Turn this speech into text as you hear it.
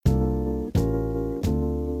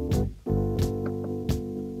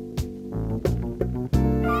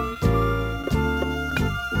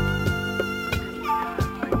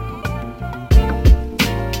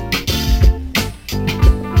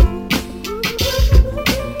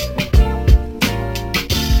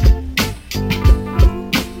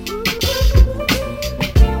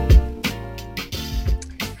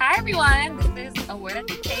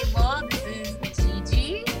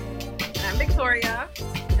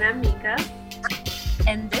am Mika.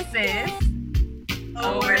 And this is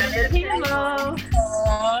Over the Table.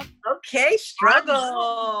 Okay,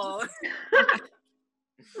 struggle.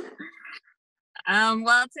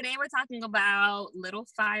 Well, today we're talking about Little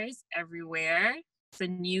Fires Everywhere. It's a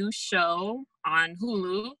new show on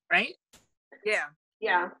Hulu, right? Yeah.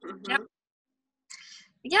 Yeah. Mm-hmm.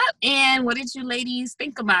 Yep. And what did you ladies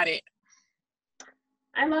think about it?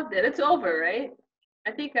 I loved it. It's over, right?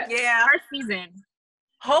 I think Yeah. First season.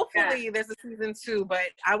 Hopefully there's a season 2, but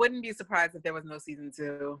I wouldn't be surprised if there was no season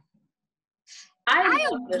 2. I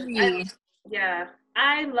loved agree. it.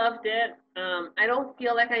 I loved it. I don't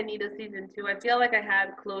feel like I need a season 2. I feel like I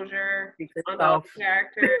had closure on all the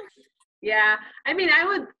characters. Yeah. I mean,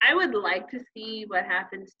 I would like to see what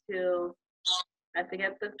happens to, I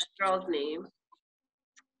forget the girl's name.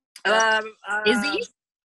 Izzy?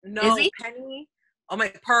 No, Izzy? Penny. Oh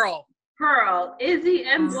my, Pearl. Pearl, Izzy,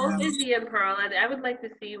 and both Izzy and Pearl. I would like to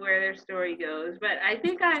see where their story goes, but I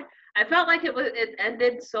think I felt like it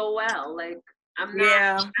ended so well. Like I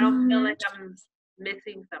don't feel like I'm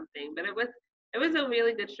missing something, but it was a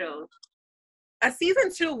really good show. A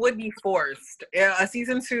season 2 would be forced. A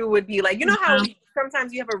season 2 would be like, you know how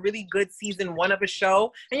sometimes you have a really good season 1 of a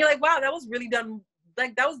show, and you're like, wow, that was really done.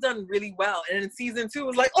 Like that was done really well, and then season 2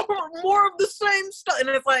 was like, oh, more of the same stuff, and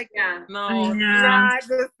it's like, no, it's not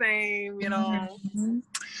the same, you know. Mm-hmm.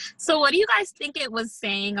 So, what do you guys think it was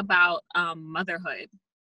saying about motherhood?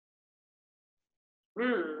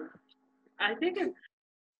 I think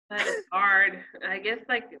that it's hard. I guess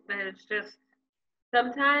like that it's just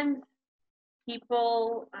sometimes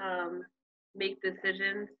people make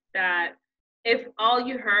decisions that if all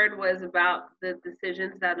you heard was about the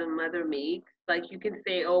decisions that a mother makes, like you can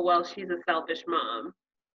say, oh, well, she's a selfish mom.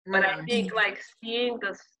 But I think like seeing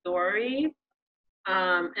the story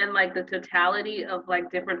and like the totality of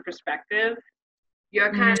like different perspectives,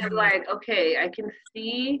 you're kind of like, okay, I can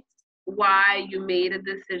see why you made a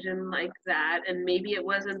decision like that. And maybe it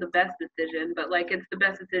wasn't the best decision, but like it's the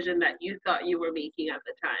best decision that you thought you were making at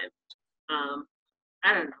the time.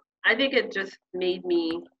 I don't know. I think it just made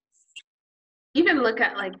me even look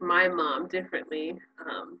at like my mom differently.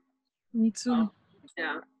 Me too.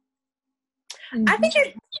 Yeah. I think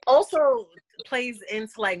it also plays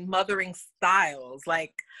into like mothering styles.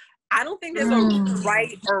 Like, I don't think there's a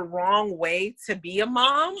right or wrong way to be a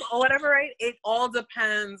mom or whatever, right? It all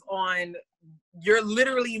depends on your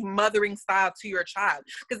literally mothering style to your child.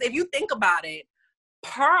 Because if you think about it,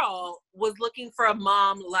 Pearl was looking for a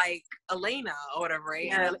mom like Elena or whatever, right?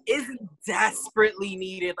 Yeah. And Izzy desperately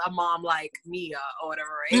needed a mom like Mia or whatever,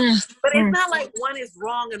 right? But it's not like one is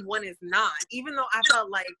wrong and one is not. Even though I felt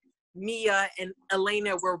like Mia and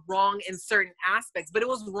Elena were wrong in certain aspects, but it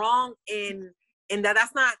was wrong in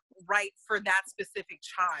that's not right for that specific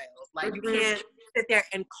child. Like you can't sit there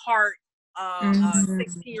and cart a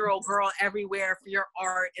 16-year-old girl everywhere for your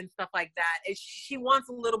art and stuff like that. She wants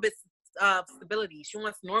a little bit stability. She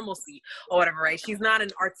wants normalcy or whatever, right? She's not an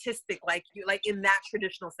artistic like you, like in that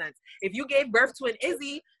traditional sense. If you gave birth to an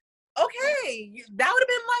Izzy, okay, that would have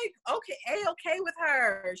been like okay with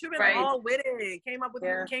her. She'd have been all with it.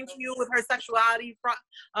 Came to you with her sexuality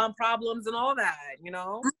problems and all that, you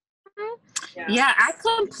know. Yeah, I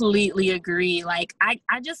completely agree. Like I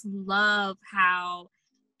just love how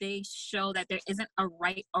they show that there isn't a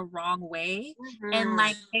right or wrong way. And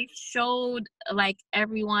like they showed like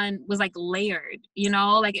everyone was like layered, you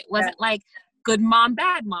know, like it wasn't like good mom,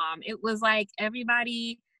 bad mom. It was like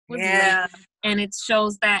everybody was layered, and it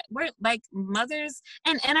shows that we're like mothers,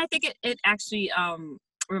 and I think it actually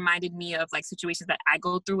reminded me of like situations that I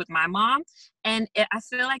go through with my mom, and I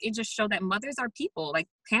feel like it just showed that mothers are people, like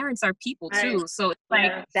parents are people too. So it's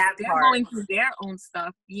like they're going through their own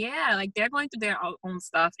stuff. Yeah, like they're going through their own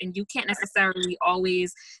stuff, and you can't necessarily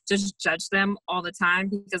always just judge them all the time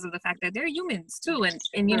because of the fact that they're humans too.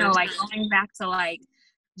 And you know, like going back to like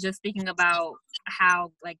just thinking about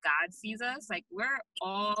how like God sees us, like we're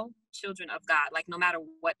all children of God, like no matter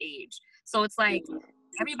what age. So it's like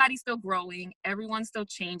everybody's still growing, everyone's still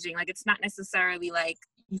changing. Like it's not necessarily like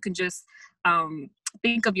you can just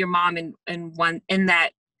think of your mom in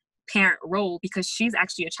that parent role, because she's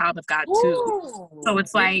actually a child of God too. So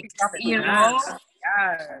it's like, you know,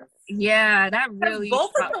 that really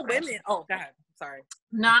both of the women. Oh, go ahead. Sorry.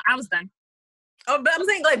 No, I was done. Oh, but I'm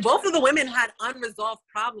saying like both of the women had unresolved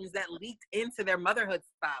problems that leaked into their motherhood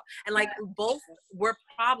style, and like both were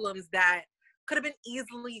problems that could have been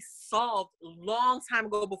easily solved long time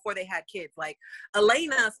ago before they had kids. Like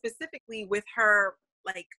Elena specifically with her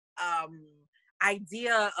like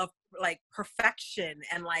idea of like perfection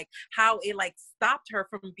and like how it like stopped her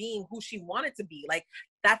from being who she wanted to be. Like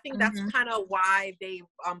I think that's kind of why they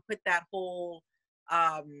put that whole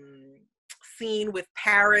scene with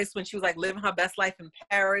Paris when she was like living her best life in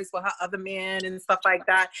Paris with her other man and stuff like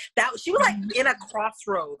that. That she was like in a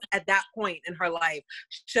crossroads at that point in her life.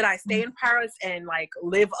 Should I stay in Paris and like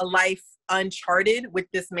live a life uncharted with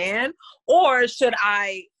this man, or should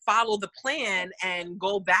I follow the plan and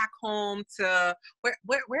go back home to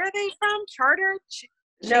where are they from? Charter?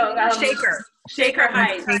 Shaker Heights. Shaker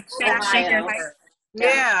Heights.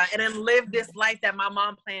 Yeah, and then live this life that my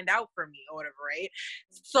mom planned out for me or whatever, right?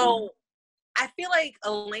 So I feel like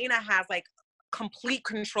Elena has like complete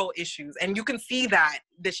control issues, and you can see that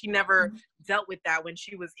she never dealt with that when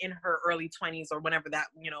she was in her early 20s or whenever that,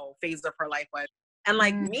 you know, phase of her life was. And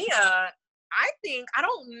like Mia, I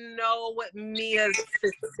don't know what Mia's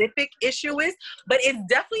specific issue is, but it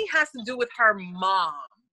definitely has to do with her mom.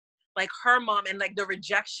 Like her mom and like the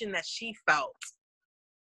rejection that she felt.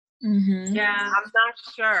 Yeah. I'm not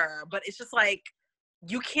sure, but it's just like,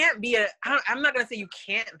 you can't be I'm not going to say you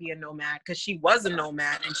can't be a nomad, because she was a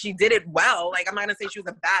nomad and she did it well. Like, I'm not going to say she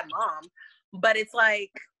was a bad mom, but it's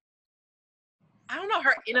like, I don't know,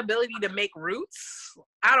 her inability to make roots.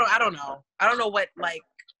 I don't know. I don't know what, like,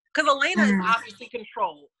 because Elena is obviously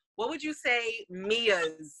control. What would you say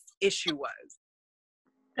Mia's issue was?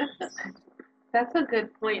 That's a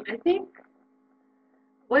good point. I think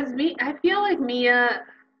I feel like Mia,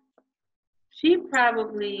 she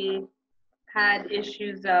probably had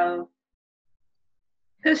issues of,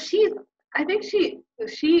 because I think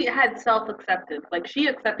she had self-acceptance. Like, she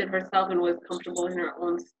accepted herself and was comfortable in her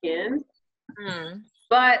own skin.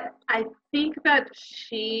 But I think that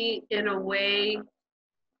she, in a way,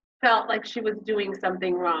 felt like she was doing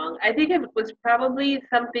something wrong. I think it was probably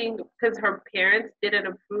something because her parents didn't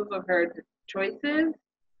approve of her choices,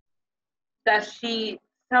 that she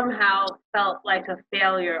somehow felt like a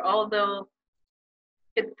failure, although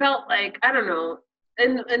it felt like, I don't know,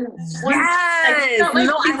 and yes, felt like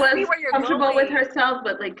she was comfortable with herself,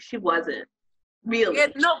 but like she wasn't really. Yeah,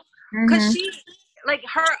 no, because she, like,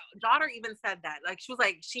 her daughter even said that. Like, she was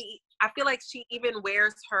like, I feel like she even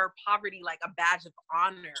wears her poverty like a badge of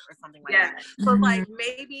honor or something like that. So like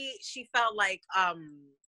maybe she felt like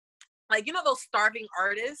you know those starving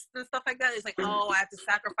artists and stuff like that. It's like, oh, I have to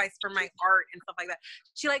sacrifice for my art and stuff like that.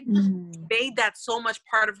 She like made that so much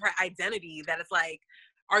part of her identity that it's like,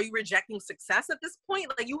 are you rejecting success at this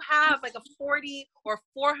point? Like, you have like a $40,000 or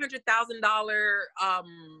 $400,000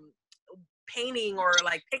 painting or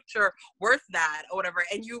like picture worth that or whatever,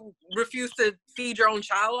 and you refuse to feed your own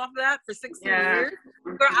child off of that for 16 years?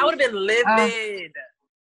 Girl, I would have been livid.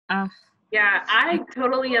 Yeah, I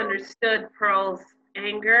totally understood Pearl's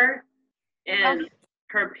anger and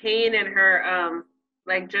her pain and her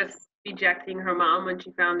like just rejecting her mom when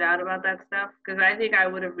she found out about that stuff, because I think I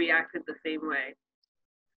would have reacted the same way.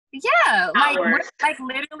 Yeah, like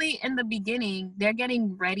literally in the beginning, they're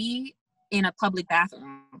getting ready in a public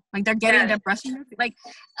bathroom. Like, they're brushing, like,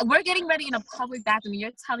 we're getting ready in a public bathroom, and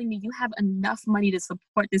you're telling me you have enough money to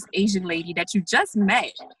support this Asian lady that you just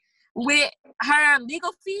met with her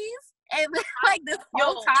legal fees and like this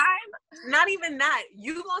whole time? Not even that.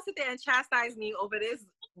 You gonna sit there and chastise me over this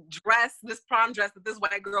dress, this prom dress that this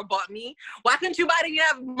white girl bought me? Why couldn't you buy it? You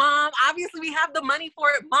have, Mom, obviously we have the money for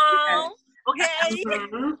it, Mom. Okay? No,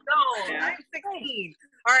 I'm 16.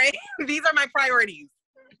 All right? These are my priorities.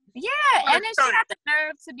 Yeah, and then she got the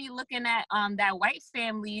nerve to be looking at that white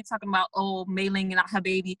family talking about, oh, Mei Ling and not her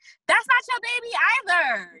baby. That's not your baby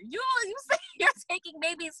either. You say you're taking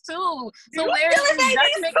babies too. So where is this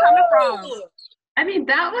judgment coming from? I mean,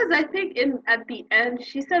 that was, I think, at the end,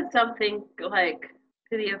 she said something like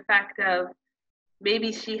to the effect of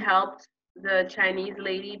maybe she helped the Chinese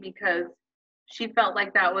lady because she felt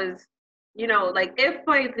like that was, you know, like if,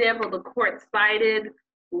 for example, the court sided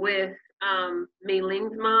with Mei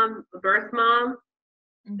Ling's mom, birth mom,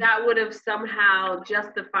 that would have somehow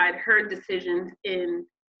justified her decisions in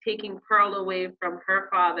taking Pearl away from her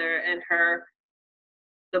father and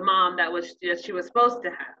the mom that she was supposed to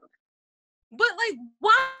have. But like,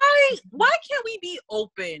 why can't we be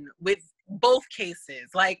open with both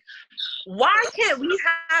cases? Like, why can't we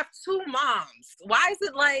have two moms? Why is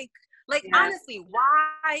it like honestly,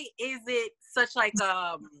 why is it such like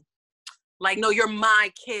no, you're my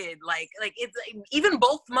kid. Like it's even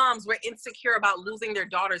both moms were insecure about losing their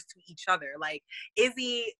daughters to each other. Like,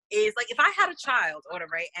 Izzy is like, if I had a child or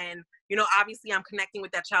whatever, right, and you know, obviously I'm connecting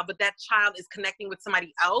with that child, but that child is connecting with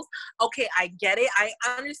somebody else. Okay, I get it. I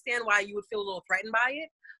understand why you would feel a little threatened by it,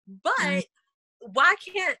 but why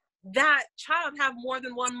can't that child have more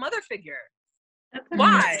than one mother figure?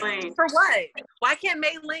 Why? For what? Why can't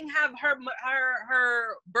Mei Ling have her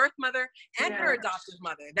birth mother and her adoptive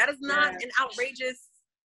mother? That is not an outrageous,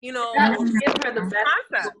 you know, that would give her the best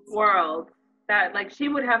of both worlds. That like she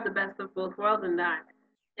would have the best of both worlds in that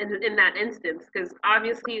instance, because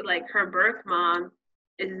obviously like her birth mom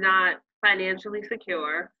is not financially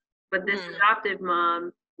secure, but this adoptive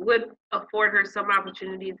mom would afford her some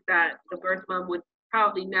opportunities that the birth mom would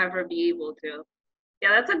probably never be able to. Yeah,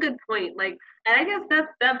 that's a good point. Like, and I guess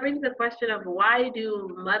that brings the question of why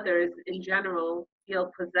do mothers in general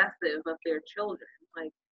feel possessive of their children?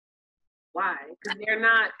 Like, why? Because they're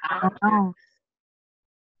not objects.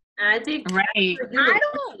 And I think right.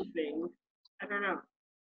 I don't know.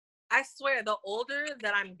 I swear, the older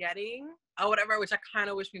that I'm getting, or whatever, which I kind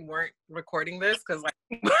of wish we weren't recording this, because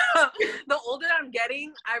like the older I'm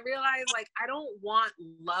getting, I realize like I don't want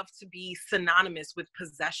love to be synonymous with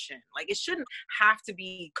possession. Like it shouldn't have to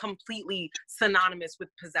be completely synonymous with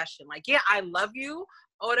possession. Like, yeah, I love you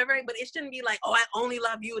or whatever, but it shouldn't be like, oh, I only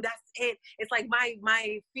love you. That's it. It's like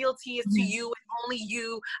my fealty is to you and only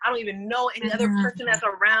you. I don't even know any other person that's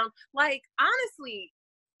around. Like, honestly,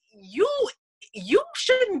 you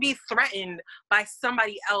shouldn't be threatened by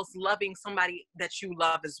somebody else loving somebody that you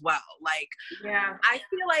love as well. Like, yeah, I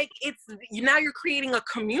feel like now you're creating a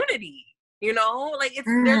community, you know, like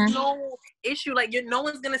there's no issue. Like no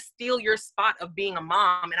one's going to steal your spot of being a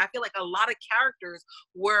mom. And I feel like a lot of characters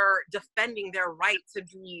were defending their right to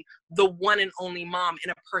be the one and only mom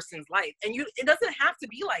in a person's life. And it doesn't have to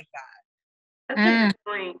be like that. That's a good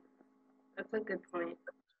point. That's a good point.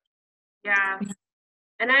 Yeah.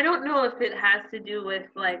 And I don't know if it has to do with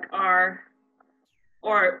like or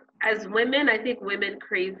as women, I think women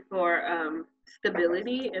crave for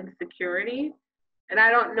stability and security. And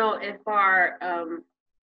I don't know if our,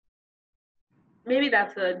 maybe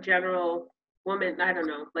that's a general woman, I don't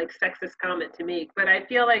know, like sexist comment to make, but I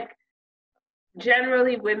feel like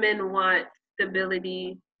generally women want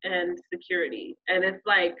stability and security. And if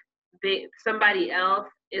like somebody else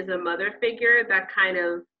is a mother figure, that kind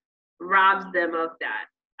of robs them of that.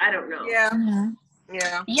 I don't know.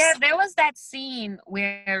 Yeah, there was that scene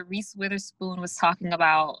where Reese Witherspoon was talking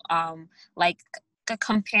about like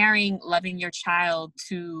comparing loving your child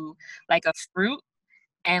to like a fruit,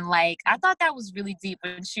 and like I thought that was really deep.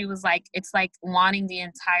 And she was like, it's like wanting the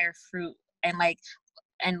entire fruit, and like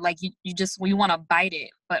you want to bite it,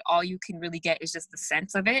 but all you can really get is just the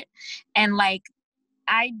sense of it. And like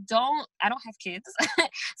I don't have kids,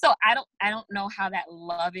 so I don't know how that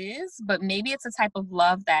love is, but maybe it's a type of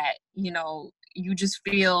love that, you know, you just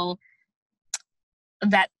feel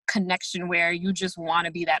that connection where you just want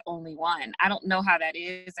to be that only one. I don't know how that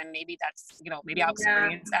is, and maybe that's, you know, maybe I'll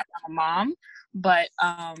experience that from a mom, but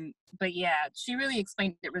yeah, she really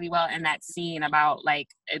explained it really well in that scene about like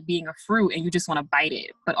it being a fruit and you just want to bite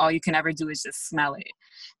it, but all you can ever do is just smell it.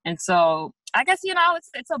 And so I guess, you know,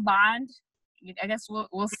 it's a bond. I guess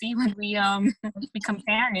we'll see when we become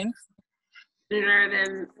parents. Sooner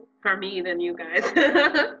than you guys.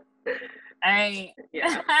 Hey.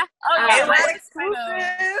 Yeah. Oh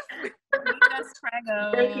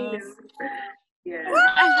yeah.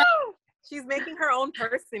 Yeah. She's making her own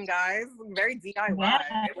person, guys. Very DIY.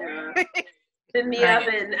 Yeah. In the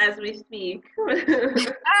oven as we speak.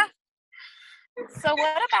 So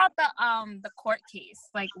what about the court case?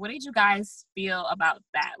 Like, what did you guys feel about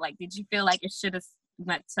that? Like, did you feel like it should have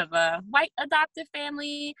went to the white adoptive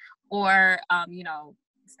family, or you know,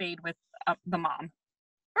 stayed with the mom?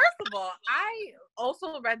 First of all, I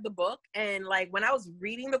also read the book, and like when I was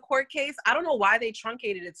reading the court case, I don't know why they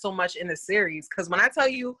truncated it so much in the series. Because when I tell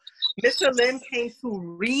you, Mr. Lim came to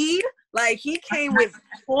read, like he came with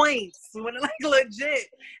points, when like legit,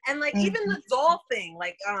 and like even the doll thing,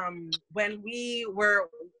 like when I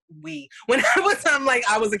was like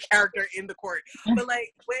I was a character in the court, but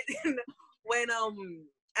like when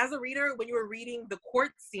as a reader, when you were reading the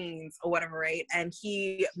court scenes or whatever, right? And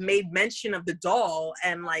he made mention of the doll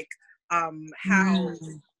and like how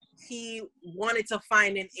he wanted to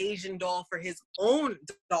find an Asian doll for his own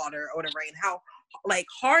daughter or whatever, right? And how like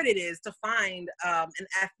hard it is to find an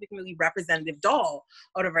ethnically representative doll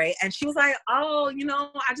or whatever, right? And she was like, oh, you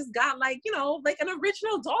know, I just got like, you know, like an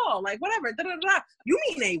original doll, like whatever. Da, da, da. You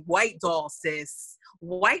mean a white doll, sis?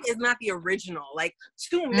 White is not the original. Like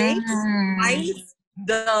to make white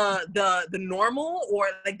the normal, or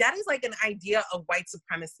like that is like an idea of white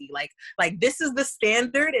supremacy. Like this is the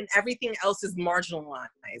standard and everything else is marginalized.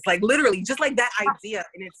 Like literally, just like that idea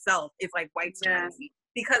in itself is like white supremacy,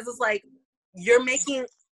 because it's like you're making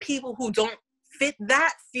people who don't fit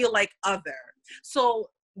that feel like other. So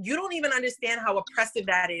you don't even understand how oppressive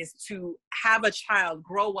that is to have a child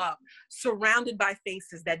grow up surrounded by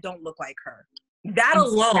faces that don't look like her. That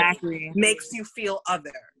alone makes you feel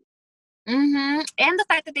other. And the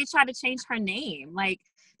fact that they try to change her name, like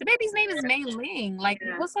the baby's name is Mei Ling. Like,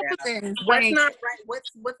 what's up with this? What's not right?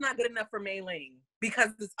 What's not good enough for Mei Ling? Because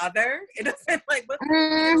it's other. It doesn't like.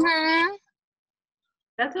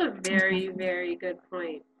 That's a very, very good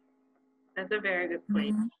point. That's a very good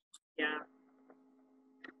point. Yeah.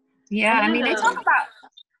 Yeah, I mean, they talk about.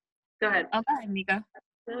 Go ahead. Oh, go ahead, Mika.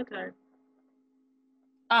 No, sorry.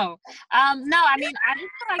 Oh, no, I mean, I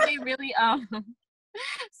just feel like they really,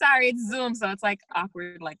 sorry, it's Zoom, so it's like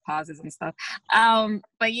awkward, like pauses and stuff.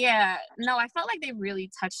 But yeah, no, I felt like they really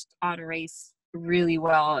touched on race really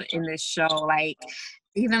well in this show. Like,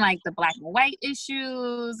 even like the black and white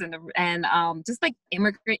issues and just like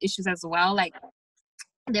immigrant issues as well. Like,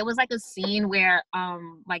 there was like a scene where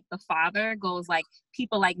like the father goes like,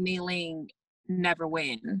 people like Mei Ling never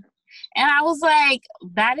win. And I was like,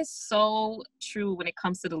 that is so true when it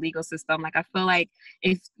comes to the legal system. Like, I feel like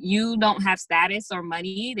if you don't have status or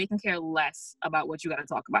money, they can care less about what you got to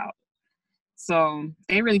talk about. So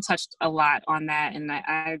they really touched a lot on that, and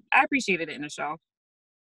I appreciated it in the show.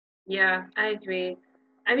 Yeah, I agree.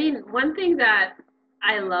 I mean, one thing that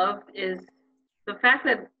I loved is the fact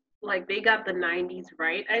that like they got the 90s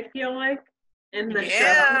right, I feel like, in the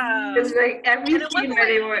show. It's like every scene where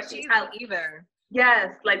they were out either. Yes,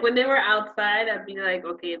 like when they were outside, I'd be like,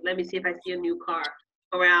 okay, let me see if I see a new car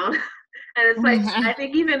around. And it's like, I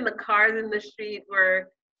think even the cars in the street were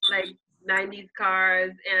like 90s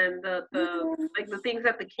cars, and the like the things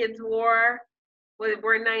that the kids wore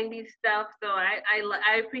were 90s stuff. So I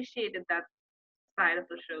appreciated that side of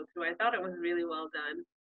the show too. I thought it was really well done.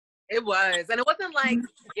 It was, and it wasn't like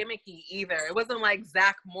gimmicky either. It wasn't like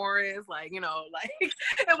Zach Morris, like, you know, like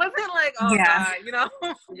it wasn't like, oh God, you know.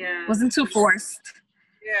 Yeah, it wasn't too forced.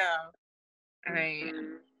 Yeah. All right.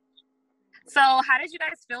 So how did you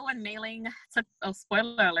guys feel when Mei Ling took? Oh,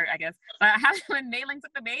 spoiler alert, I guess. But when Mei Ling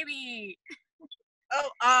took the baby? Oh,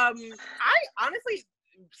 I honestly,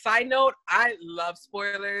 side note, I love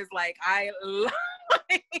spoilers. Like, I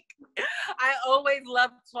always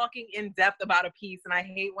love talking in depth about a piece, and I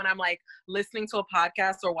hate when I'm like listening to a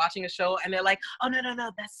podcast or watching a show and they're like, oh no,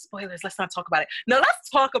 that's spoilers, let's not talk about it. No, let's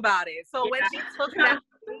talk about it. So when she took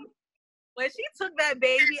that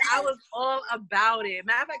baby, I was all about it.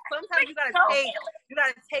 Matter of fact, sometimes you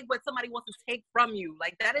gotta take what somebody wants to take from you.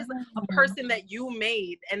 Like, that is a person that you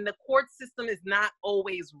made, and the court system is not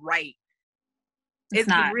always right. It's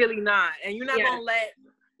not. Really not. And you're not gonna let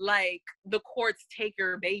like the courts take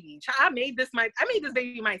your baby. I made this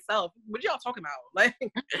baby myself. What y'all talking about? Like,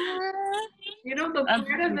 you know, the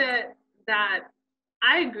part of it that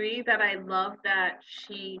I agree that I love that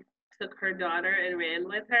she took her daughter and ran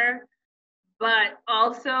with her, but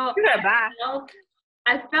also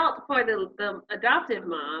I felt for the adoptive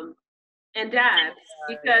mom and dad,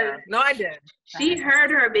 because no, I did. She heard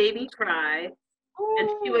her baby cry, and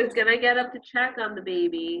she was gonna get up to check on the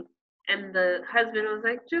baby. And the husband was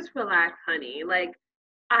like, just relax, honey. Like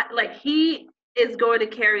he is going to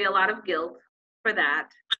carry a lot of guilt for that.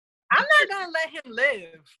 I'm not gonna let him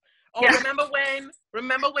live. Oh, yeah.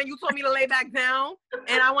 Remember when you told me to lay back down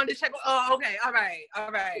and I wanted to check? Oh, okay. All right.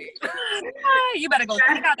 You better go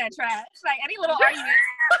take out that trash. Like, any little argument.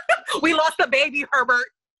 We lost the baby, Herbert.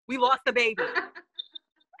 We lost the baby.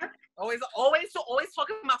 always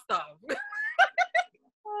talking about stuff.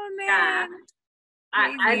 Oh, man.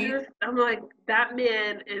 I'm like, that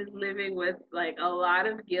man is living with like a lot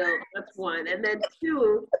of guilt. That's one. And then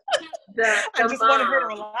two, I just want her to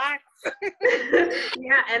relax.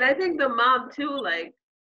 Yeah, and I think the mom too, like,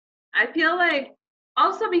 I feel like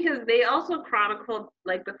also because they also chronicled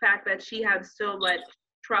like the fact that she had so much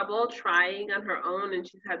trouble trying on her own, and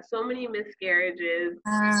she's had so many miscarriages.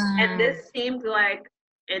 And this seemed like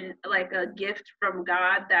a gift from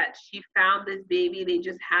God that she found this baby. They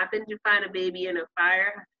just happened to find a baby in a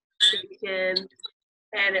fire station,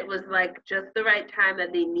 and it was like just the right time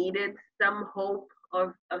that they needed some hope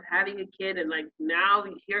of having a kid, and like now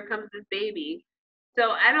here comes this baby.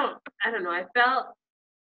 So I don't know. I felt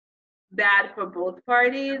bad for both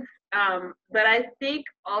parties, but I think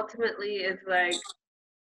ultimately it's like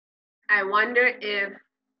I wonder if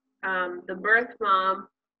the birth mom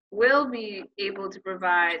will be able to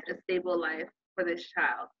provide a stable life for this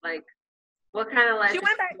child. Like, what kind of life is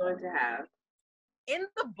she going to have? In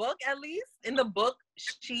the book,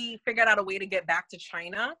 she figured out a way to get back to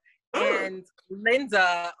China. And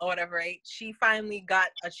Linda, or whatever, right? She finally got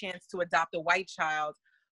a chance to adopt a white child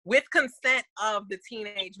with consent of the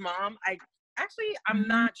teenage mom. I actually, I'm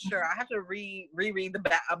not sure. I have to reread the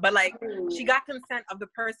back. But like, she got consent of the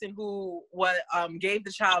person who gave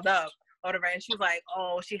the child up, or whatever. And she was like,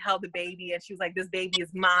 oh, she held the baby, and she was like, this baby is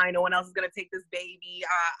mine. No one else is gonna take this baby.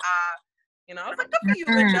 You know, I was like, good for you,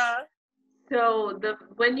 Linda. So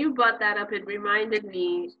when you brought that up, it reminded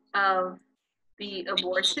me of the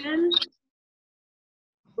abortion.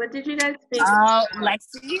 What did you guys think?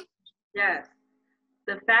 Lexi? Yes.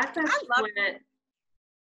 The fact that she went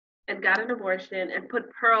and got an abortion and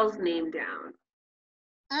put Pearl's name down.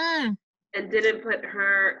 And didn't put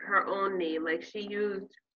her own name. Like, she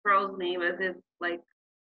used Pearl's name as if, like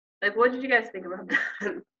what did you guys think about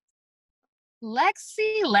that?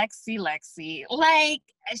 Lexi. Like,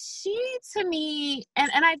 she, to me, and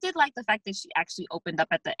I did like the fact that she actually opened up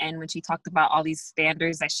at the end when she talked about all these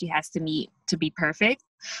standards that she has to meet to be perfect.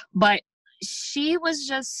 But she was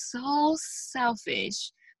just so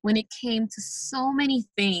selfish when it came to so many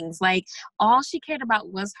things. Like, all she cared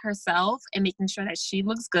about was herself and making sure that she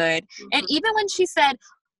looks good. And even when she said,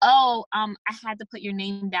 oh, I had to put your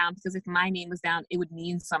name down because if my name was down, it would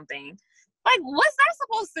mean something. Like, what's that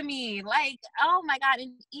supposed to mean? Like, oh my God.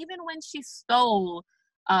 And even when she stole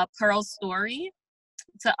Pearl's story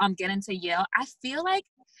to get into Yale, I feel like,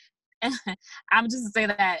 I'm just say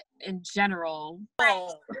that in general,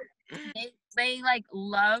 they like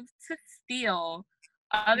love to steal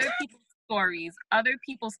other people's stories, other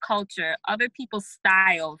people's culture, other people's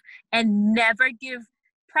styles, and never give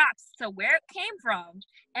props to where it came from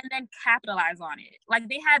and then capitalize on it. Like,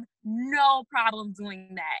 they have no problem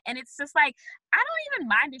doing that. And it's just like, I don't even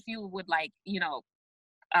mind if you would, like, you know,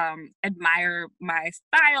 admire my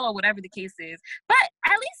style or whatever the case is, but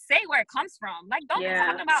at least say where it comes from. Like, don't be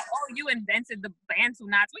talking about, oh, you invented the Bantu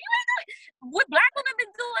knots. Well, you ain't doing. Would Black women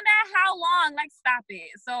been doing that? How long? Like, stop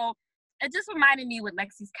it. So it just reminded me with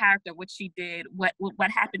Lexi's character, what she did, what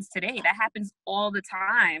happens today. That happens all the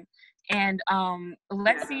time. And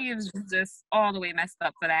Lexi is just all the way messed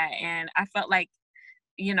up for that. And I felt like,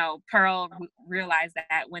 you know, Pearl realized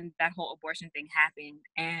that when that whole abortion thing happened,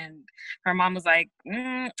 and her mom was like,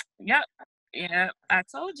 yep, I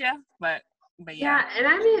told you. But yeah. And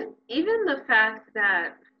I mean, even the fact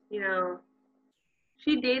that, you know,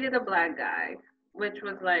 she dated a Black guy, which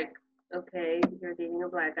was like, okay, you're dating a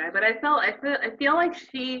Black guy. But I feel like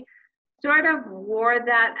she sort of wore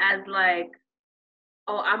that as like,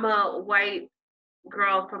 oh, I'm a white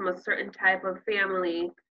girl from a certain type of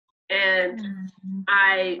family, and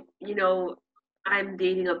I'm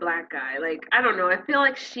dating a Black guy. Like, I don't know. I feel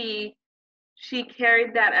like she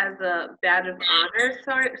carried that as a badge of honor,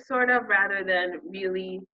 sort of, rather than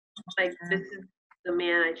really like, this is the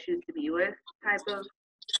man I choose to be with type of.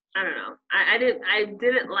 I don't know. I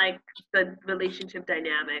didn't like the relationship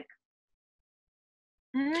dynamic.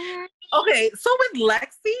 Okay, so with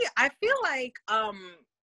Lexi, I feel like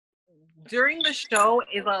during the show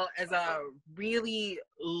is a really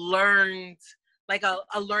learned, like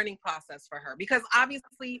a learning process for her, because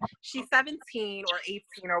obviously she's 17 or 18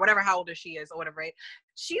 or whatever, how old she is or whatever, right?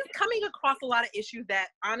 She's coming across a lot of issues that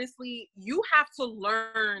honestly you have to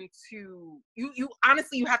learn to you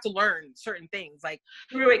have to learn certain things, like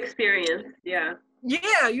through experience.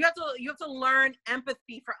 You have to learn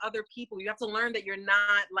empathy for other people. You have to learn that you're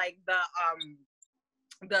not like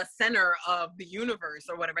the center of the universe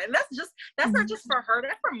or whatever. And that's not just for her,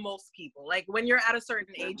 that's for most people. Like, when you're at a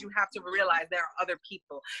certain age, you have to realize there are other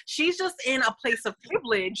people. She's just in a place of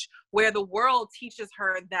privilege where the world teaches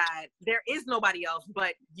her that there is nobody else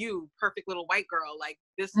but you, perfect little white girl, like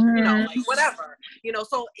this, you know, like whatever, you know.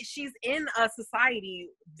 So she's in a society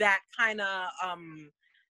that kind of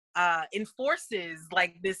enforces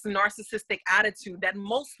like this narcissistic attitude that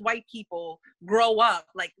most white people grow up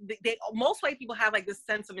like. Most white people have like this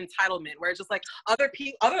sense of entitlement where it's just like other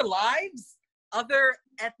lives, other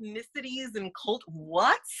ethnicities and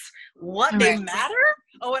they matter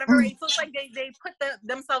or whatever. Right? So it's like they put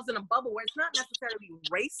themselves in a bubble where it's not necessarily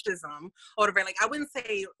racism or whatever. Like, I wouldn't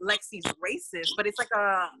say Lexi's racist, but it's like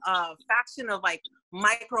a faction of like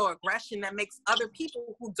microaggression that makes other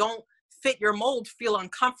people who don't fit your mold feel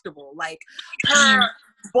uncomfortable. Like, her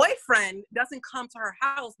boyfriend doesn't come to her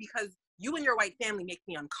house because you and your white family make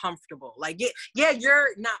me uncomfortable. Like, yeah, you're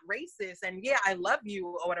not racist, and yeah, I love you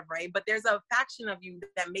or whatever, right? But there's a faction of you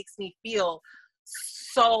that makes me feel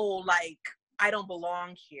so like I don't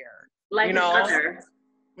belong here. Like, you know?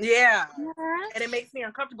 Yeah. And it makes me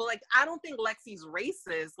uncomfortable. Like, I don't think Lexi's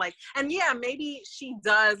racist. Like, and yeah, maybe she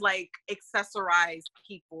does like accessorize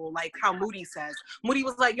people, like how Moody says. Moody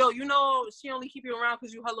was like, yo, you know, she only keep you around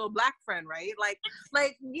because you her little black friend, right?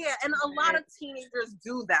 Like, yeah, and a lot of teenagers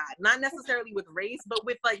do that. Not necessarily with race, but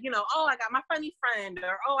with like, you know, oh, I got my funny friend,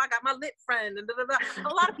 or oh, I got my lit friend, and da, da, da.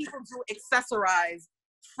 A lot of people do accessorize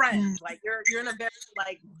friends. Like you're in a very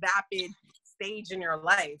like vapid stage in your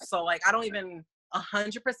life. So like I don't even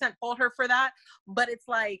 100% fault her for that, but it's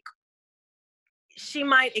like she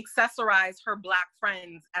might accessorize her black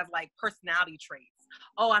friends as like personality traits.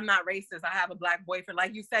 Oh, I'm not racist. I have a black boyfriend.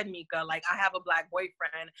 Like you said, Mika, like I have a black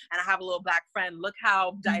boyfriend and I have a little black friend. Look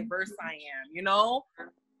how diverse I am, you know?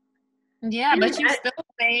 Yeah, but you still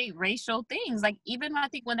say racial things. Like even I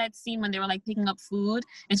think when that scene when they were like picking up food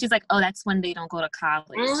and she's like, oh, that's when they don't go to college.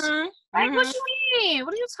 Like, what do you mean?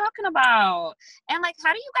 What are you talking about? And like,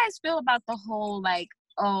 how do you guys feel about the whole like,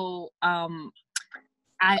 oh,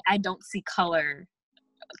 I don't see color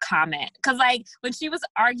comment? Because like when she was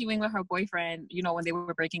arguing with her boyfriend, you know, when they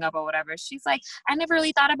were breaking up or whatever, she's like, I never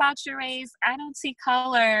really thought about your race. I don't see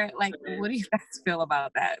color. Like, what do you guys feel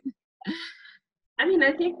about that? I mean,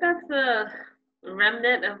 I think that's a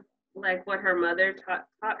remnant of like what her mother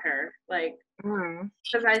taught her. Like,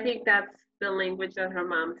 because I think that's the language that her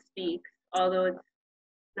mom speaks, although it's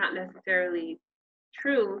not necessarily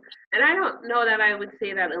true. And I don't know that I would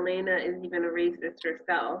say that Elena is even a racist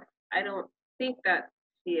herself. I don't think that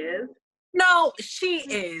she is. No, she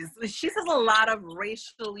is. She says a lot of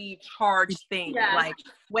racially charged things. Yeah. Like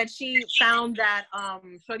when she found that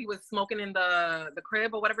Shorty was smoking in the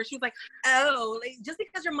crib or whatever, she was like, "Oh, like, just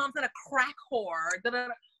because your mom's not a crack whore, who's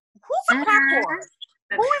a crack whore?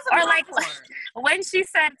 Who is a crack whore?" When she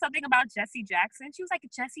said something about Jesse Jackson, she was like,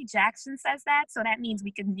 "Jesse Jackson says that, so that means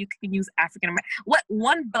you can use African American. What,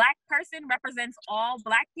 one black person represents all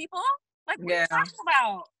black people? Like, what are you talking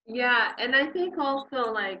about?" Yeah, and I think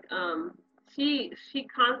also like she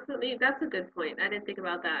constantly, that's a good point. I didn't think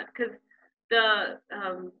about that because the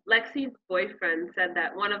Lexi's boyfriend said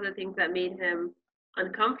that one of the things that made him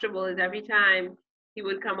uncomfortable is every time he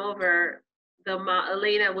would come over,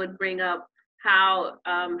 Elena would bring up how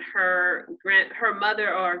her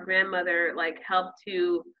mother or grandmother like helped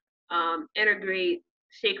to integrate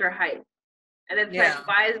Shaker Heights, and it's like,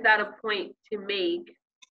 why is that a point to make?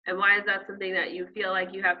 And why is that something that you feel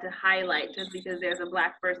like you have to highlight just because there's a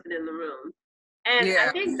black person in the room? And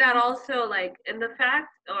I think that also, like, in the fact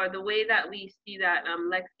or the way that we see that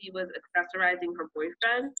Lexi was accessorizing her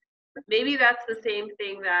boyfriend, maybe that's the same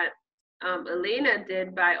thing that Elena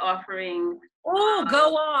did by offering. Oh,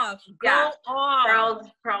 go off.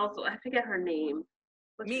 Pearl's, I forget her name.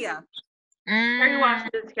 Mia. Kerry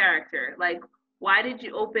Washington's character. Like, why did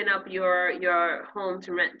you open up your home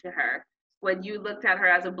to rent to her when you looked at her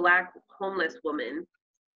as a black homeless woman?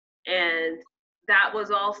 And that was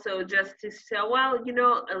also just to show, well, you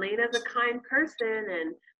know, Elena's a kind person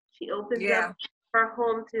and she opens up her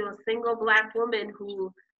home to a single black woman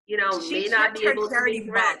who, you know, may not be able to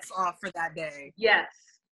make rent off for that day. Yes.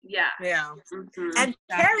 Yeah. Yeah. Mm-hmm. And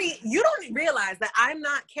Carrie, you don't realize that I'm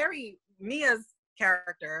not Mia's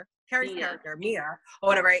character, Carrie's character, Mia, or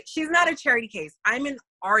whatever, right? She's not a charity case. I'm an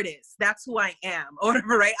artist. That's who I am, or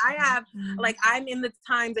whatever, right? I have, like, I'm in the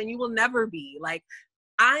times and you will never be. Like,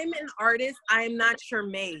 I'm an artist. I am not your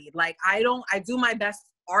maid. Like, I do my best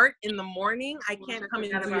art in the morning. I can't come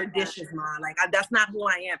in and do your dishes, Ma. Like, that's not who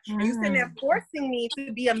I am. And you sitting there forcing me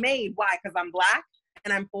to be a maid. Why? Because I'm black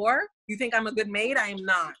and I'm poor? You think I'm a good maid? I am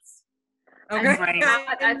not. Okay.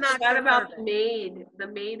 I forgot about the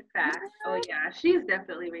maid fact. Oh yeah, she's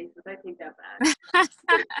definitely racist. I take that back.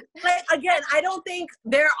 Like, again, I don't think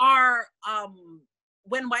there are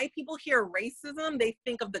when white people hear racism, they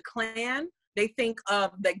think of the Klan, they think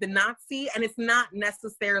of like the Nazi, and it's not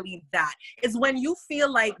necessarily that. It's when you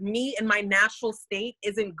feel like me in my natural state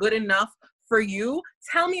isn't good enough for you,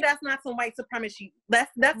 tell me that's not some white supremacy.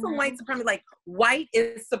 That's some white supremacy. Like, white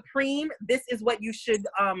is supreme. This is what you should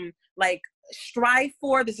like strive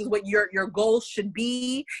for. This is what your goal should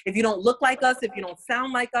be. If you don't look like us, if you don't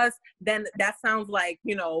sound like us, then that sounds like,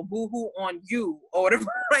 you know, boo-hoo on you or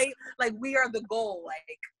whatever, right? Like, we are the goal.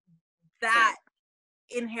 Like, that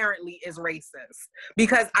inherently is racist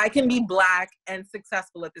because I can be black and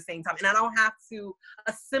successful at the same time, and I don't have to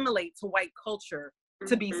assimilate to white culture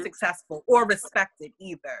to be successful or respected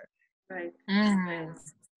either. Right.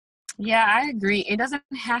 Yeah, I agree. It doesn't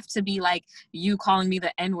have to be like you calling me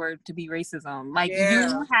the N-word to be racism. Like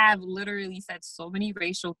you have literally said so many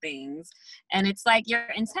racial things, and it's like your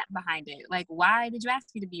intent behind it. Like, why did you ask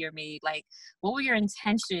me to be your maid? Like, what were your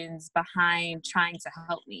intentions behind trying to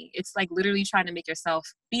help me? It's like literally trying to make yourself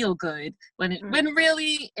feel good when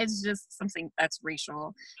really it's just something that's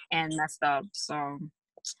racial and messed up. So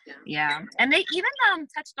yeah. And they even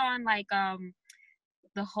touched on like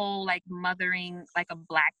the whole like mothering like a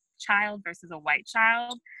black child versus a white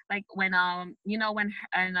child, like when you know when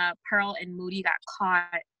Pearl and Moody got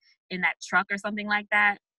caught in that truck or something like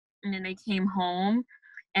that, and then they came home,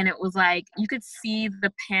 and it was like you could see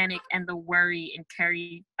the panic and the worry in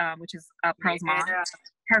Carrie, which is Pearl's mom.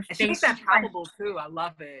 Her face, she makes that palpable too. I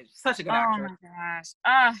love it. She's such a good actress. Oh my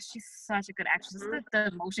gosh. She's such a good actress. The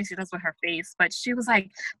emotion she does with her face. But she was like,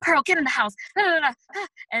 Pearl, get in the house.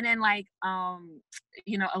 And then like,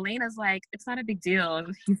 you know, Elena's like, it's not a big deal.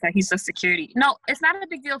 He's like, he's just security. No, it's not a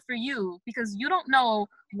big deal for you because you don't know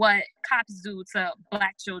what cops do to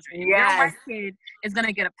black children. Your white kid is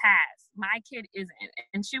gonna get a pass. My kid isn't.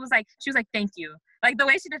 And she was like, thank you. Like the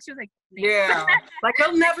way she did, she was like, like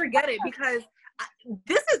they'll never get it because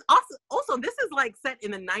this is also this is like set in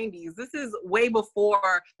the 90s. This is way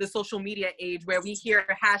before the social media age where we hear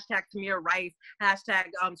hashtag Tamir Rice, hashtag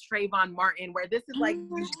Trayvon Martin, where this is like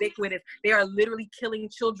ubiquitous. They are literally killing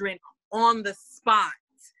children on the spot.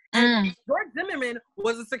 And George Zimmerman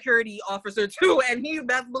was a security officer too, and he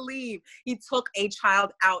best believe he took a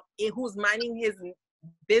child out who was minding his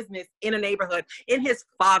business in a neighborhood, in his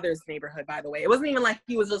father's neighborhood, by the way. It wasn't even like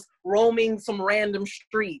he was just roaming some random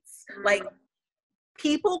streets. Like,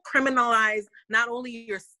 people criminalize not only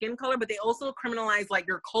your skin color, but they also criminalize like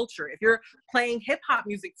your culture. If you're playing hip hop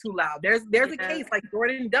music too loud, there's a case like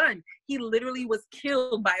Jordan Dunn. He literally was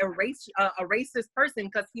killed by a racist person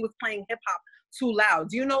because he was playing hip hop too loud.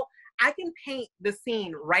 Do you know? I can paint the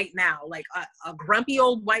scene right now, like a grumpy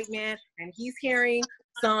old white man, and he's hearing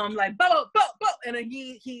some like bo bo bo, and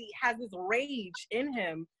he has this rage in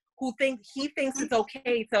him he thinks it's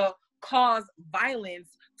okay to cause violence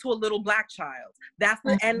to a little black child. That's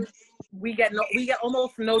the and we get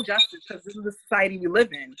almost no justice because this is the society we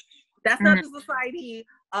live in. That's not the society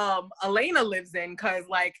Elena lives in, because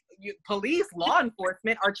like police, law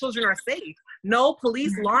enforcement, our children are safe. No,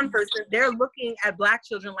 police, law enforcement, they're looking at black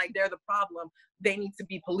children like they're the problem. They need to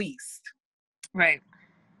be policed. Right.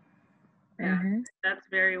 Yeah, that's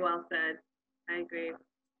very well said. I agree.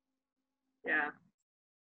 Yeah.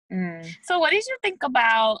 So what did you think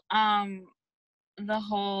about the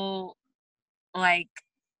whole, like,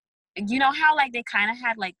 you know how like they kind of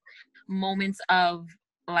had like moments of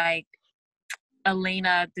like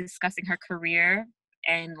Elena discussing her career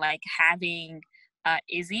and like having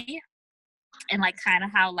Izzy, and like kind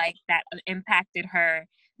of how like that impacted her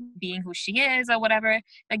being who she is or whatever?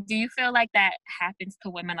 Like, do you feel like that happens to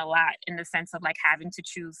women a lot in the sense of like having to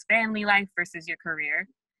choose family life versus your career?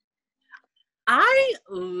 I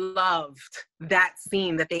loved that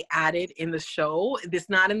scene that they added in the show. It's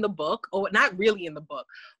not in the book, or not really in the book,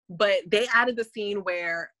 but they added the scene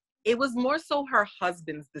where it was more so her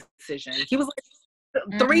husband's decision. He was like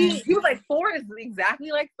 3, he was like 4 is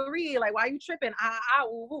exactly like 3. Like, why are you tripping?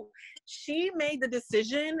 She made the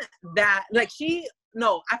decision that I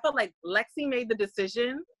felt like Lexi made the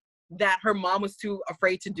decision that her mom was too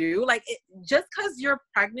afraid to do. Like, just because you're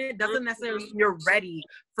pregnant doesn't necessarily mean you're ready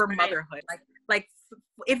for motherhood. Like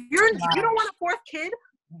if you don't want a 4th kid,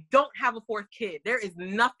 don't have a 4th kid. There is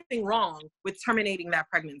nothing wrong with terminating that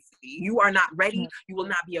pregnancy. You are not ready. You will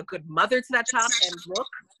not be a good mother to that child. And look,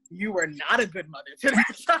 you were not a good mother to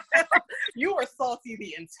that child. You were salty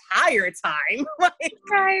the entire time.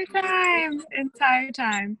 Entire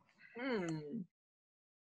time.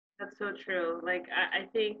 That's so true. Like I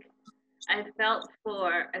think I felt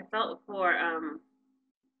for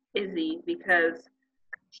Izzy, because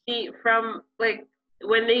she, from like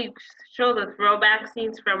when they show the throwback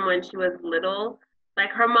scenes from when she was little, like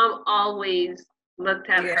her mom always looked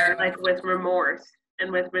at her like with remorse and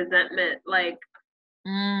with resentment, like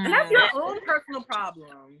and that's your own personal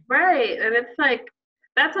problem, right? And it's like,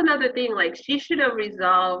 that's another thing, like she should have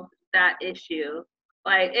resolved that issue.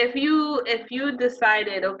 Like if you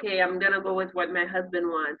decided, okay, I'm gonna go with what my husband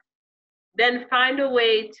wants, then find a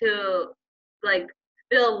way to like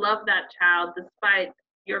still love that child despite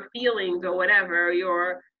your feelings or whatever,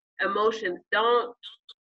 your emotions. Don't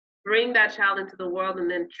bring that child into the world and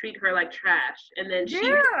then treat her like trash, and then she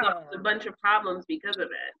has a bunch of problems because of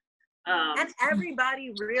it. And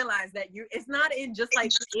everybody realized that it's not in just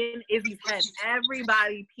like in Izzy's head.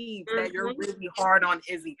 Everybody peeps that you're really hard on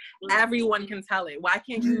Izzy. Everyone can tell it. Why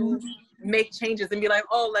can't you make changes and be like,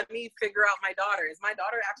 oh, let me figure out my daughter. Is my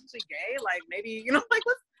daughter actually gay? Like maybe, like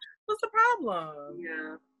what's the problem?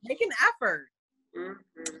 Yeah. Make an effort.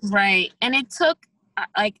 Right. And it took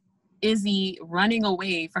like Izzy running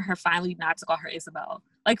away for her finally not to call her Isabel.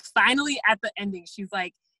 Like finally at the ending, she's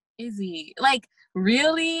like, Izzy, like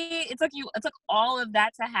really? It took all of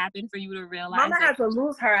that to happen for you to realize. Mama had to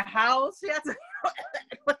lose her house. She had to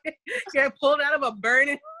get pulled out of a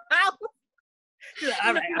burning house. She's like,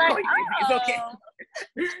 all right, like, it's okay.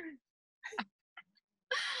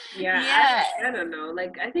 Yeah. I don't know.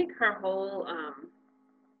 Like I think her whole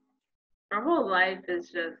life is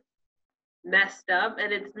just messed up,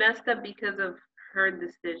 and it's messed up because of her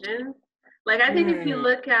decisions. Like I think if you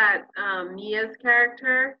look at Mia's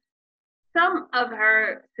character, some of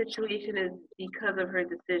her situation is because of her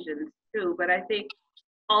decisions too, but I think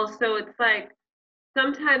also it's like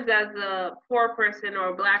sometimes as a poor person or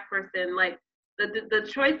a Black person, like the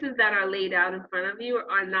choices that are laid out in front of you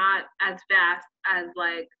are not as vast as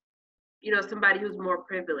like, somebody who's more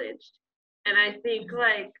privileged. And I think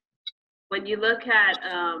like when you look at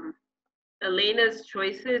Elena's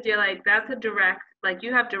choices, you're like, that's a direct, like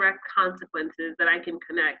you have direct consequences that I can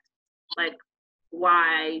connect, like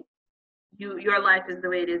why your life is the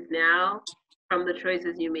way it is now from the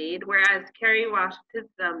choices you made. Whereas Kerry Washington's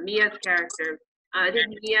Mia's character, I think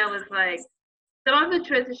Mia was like, some of the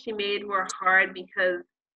choices she made were hard because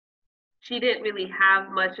she didn't really have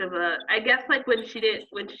much of I guess like when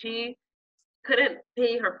she couldn't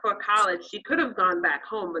pay for college, she could have gone back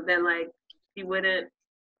home, but then like she wouldn't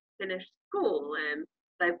finish school, and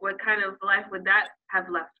like what kind of life would that have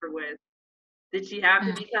left her with? Did she have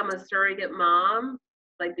to become a surrogate mom?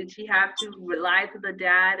 Like, did she have to rely to the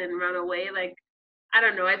dad and run away? Like, I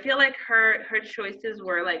don't know. I feel like her choices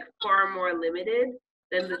were like far more limited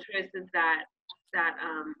than the choices that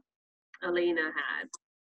Elena had.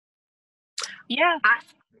 Yeah.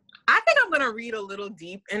 I think I'm gonna read a little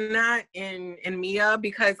deep in that in Mia,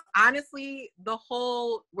 because honestly, the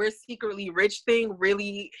whole "we're secretly rich" thing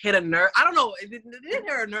really hit a nerve. I don't know, it didn't hit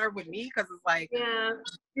a nerve with me because it's like,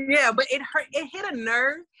 yeah, but it hit a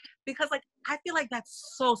nerve because like I feel like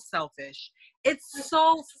that's so selfish. It's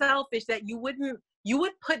so selfish that you would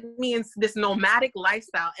put me in this nomadic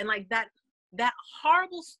lifestyle, and like that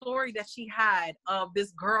horrible story that she had of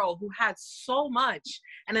this girl who had so much,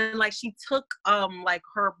 and then like she took like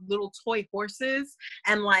her little toy horses,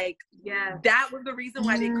 and like that was the reason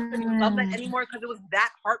why they couldn't love that anymore, because it was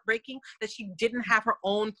that heartbreaking that she didn't have her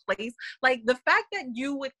own place. Like the fact that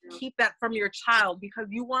you would keep that from your child because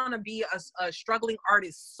you want to be a struggling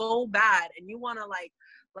artist so bad, and you want to like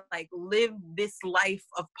live this life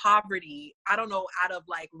of poverty, I don't know, out of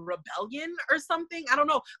like rebellion or something. I don't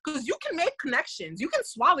know, because you can make connections. You can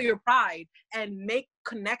swallow your pride and make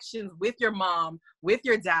connections with your mom, with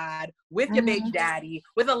your dad, with your baby daddy,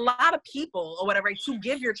 with a lot of people or whatever, to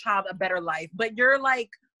give your child a better life. But you're like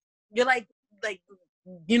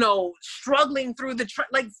struggling through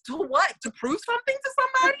like to what? To prove something to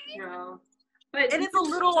somebody? No. And it's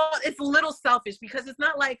a little selfish, because it's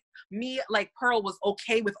not like me, like Pearl was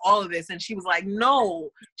okay with all of this and she was like, no,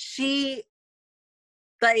 she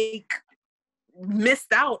like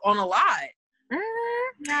missed out on a lot. No,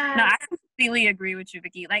 I completely agree with you,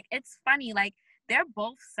 Vicky. Like, it's funny, like they're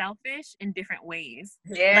both selfish in different ways.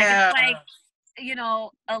 Yeah. Like, it's like,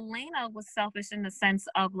 Elena was selfish in the sense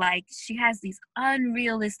of like she has these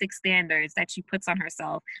unrealistic standards that she puts on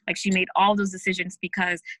herself. Like she made all those decisions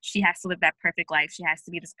because she has to live that perfect life. She has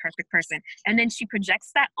to be this perfect person, and then she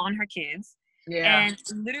projects that on her kids. Yeah. And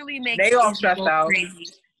literally makes they all stressed out. Crazy.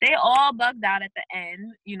 They all bugged out at the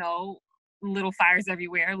end. Little fires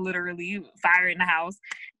everywhere. Literally fire in the house.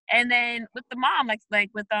 And then with the mom, like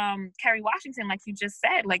with Kerry Washington, like you just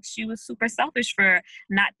said, like she was super selfish for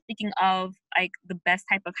not thinking of like the best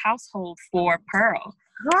type of household for Pearl.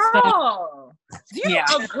 Girl,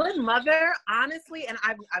 a good mother, honestly, and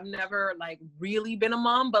I've never like really been a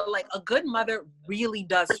mom, but like a good mother really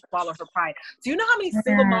does swallow her pride. Do you know how many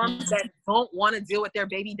single moms that don't want to deal with their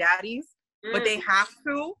baby daddies, but they have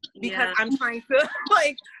to because I'm trying to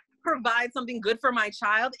like provide something good for my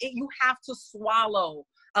child? You have to swallow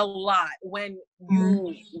a lot when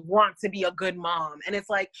you want to be a good mom, and it's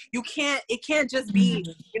like it can't just be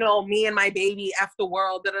me and my baby F the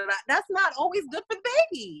world, da, da, da. That's not always good for the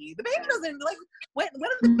baby. The baby doesn't like when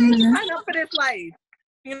does the baby sign up for this life?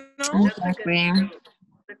 Exactly.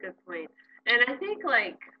 That's a good point. And I think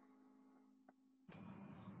like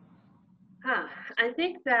I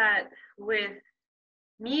think that with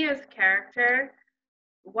Mia's character,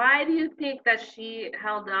 why do you think that she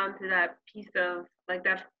held on to that piece of, like,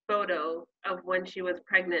 that photo of when she was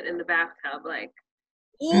pregnant in the bathtub? Like,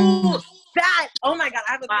 ooh, that, oh my God,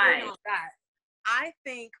 I have a theory why? on that. I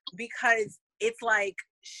think because it's like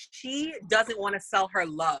she doesn't want to sell her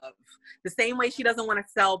love the same way she doesn't want to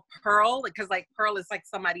sell Pearl, because like Pearl is like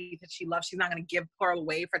somebody that she loves. She's not going to give Pearl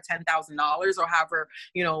away for $10,000 or however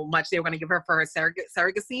much they were going to give her for her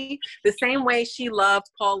surrogacy. The same way she loved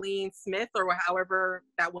Pauline Smith or however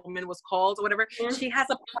that woman was called or whatever. Mm-hmm. She has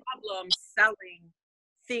a problem selling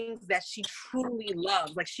things that she truly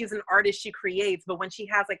loves. Like she's an artist, she creates, but when she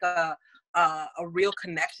has like a real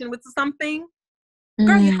connection with something,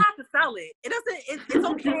 girl, you have to sell it. It doesn't. It's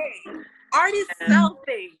okay. Artists sell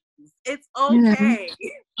things. It's okay.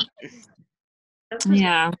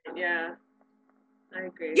 Yeah. Yeah. I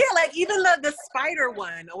agree. Yeah, like even the spider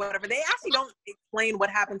one or whatever. They actually don't explain what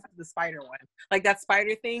happens to the spider one. Like that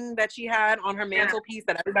spider thing that she had on her mantelpiece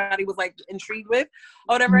that everybody was like intrigued with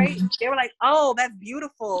or whatever. Right? They were like, "Oh, that's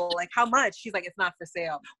beautiful. Like how much?" She's like, "It's not for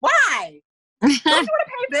sale." Why? Don't you want to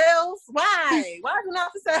pay bills? Why? Why is it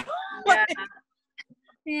not for sale? Yeah.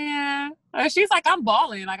 Yeah. She's like, I'm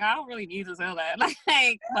balling. Like, I don't really need to sell that. Like,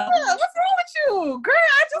 what's wrong with you? Girl,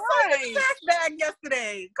 I just saw your trash bag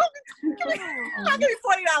yesterday. Go, give me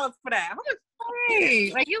 $40 for that.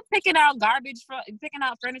 Hey, like, you picking out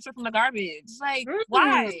furniture from the garbage. Like,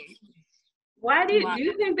 why? Why do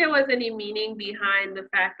you think there was any meaning behind the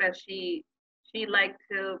fact that she liked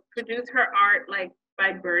to produce her art, like,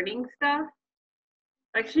 by burning stuff?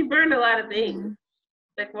 Like, she burned a lot of things.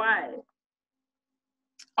 Like, why?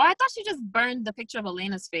 Oh, I thought she just burned the picture of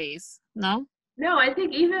Elena's face. No? No, I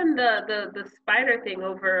think even the spider thing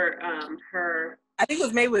over her. I think it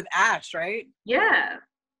was made with ash, right? Yeah.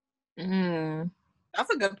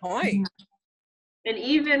 That's a good point. And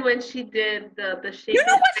even when she did the shape. You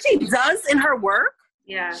know what she does in her work?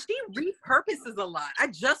 Yeah. She repurposes a lot. I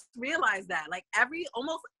just realized that. Like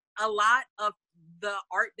almost a lot of the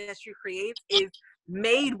art that she creates is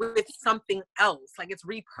made with something else. Like it's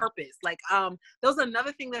repurposed. Like there was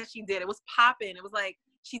another thing that she did. It was popping. It was like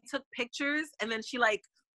she took pictures and then she like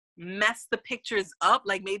messed the pictures up,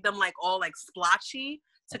 like made them like all like splotchy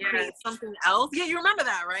to create something else. Yeah, you remember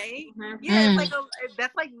that, right? Mm-hmm. Yeah, it's like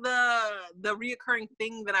that's like the reoccurring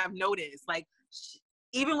thing that I've noticed. Like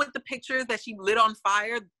even with the pictures that she lit on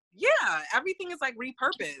fire, yeah, everything is like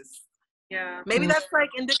repurposed. Yeah. Maybe that's like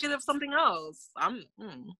indicative of something else. I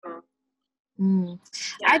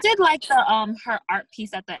did like the her art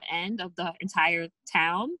piece at the end of the entire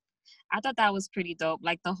town. I thought that was pretty dope.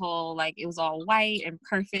 Like the whole, like it was all white and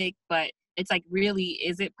perfect, but it's like, really,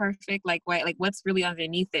 is it perfect? Like white, like what's really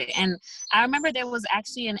underneath it? And I remember there was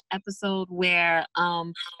actually an episode where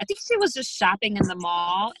I think she was just shopping in the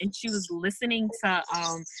mall and she was listening to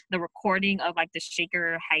the recording of like the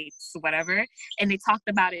Shaker Heights, whatever, and they talked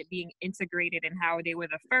about it being integrated and how they were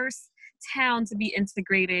the first town to be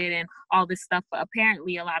integrated and all this stuff. But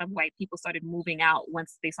apparently a lot of white people started moving out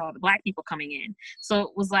once they saw the black people coming in. So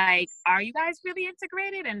it was like, are you guys really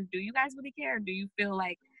integrated? And do you guys really care? Do you feel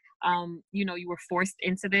like you were forced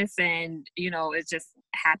into this and it just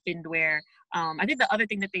happened where I think the other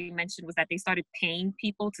thing that they mentioned was that they started paying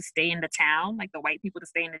people to stay in the town, like the white people to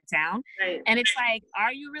stay in the town. Right. And it's like,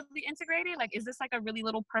 are you really integrated? Like, is this like a really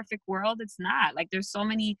little perfect world? It's not. Like, there's so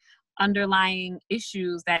many underlying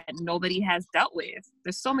issues that nobody has dealt with.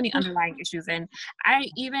 There's so many underlying issues. And I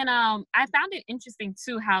even I found it interesting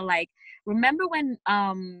too how, like, remember when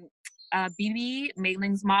Bibi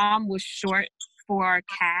Mayling's mom was short for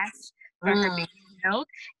cash for her baby milk?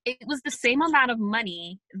 It was the same amount of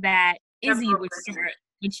money that Izzy was short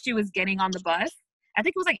when she was getting on the bus. I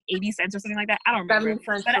think it was like 80 cents or something like that. I don't remember.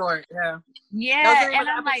 7 cents short, yeah. Yeah, and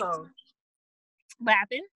I'm like, what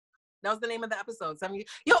happened? That was the name of the episode.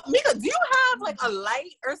 Yo, Mika, do you have like a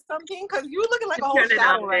light or something? Because you're looking like a whole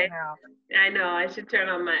shadow right now. I know. I should turn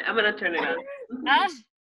on I'm going to turn it on.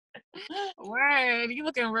 Word. You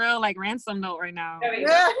looking real like Ransom Note right now.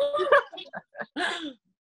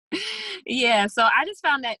 Yeah, so I just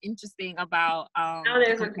found that interesting about now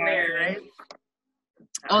there's a glare, right?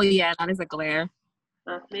 Oh yeah, now there's a glare.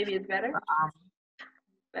 Maybe it's better.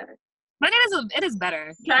 Better. But it is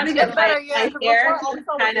better. Trying to get my hair to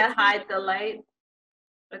kind of hide the light.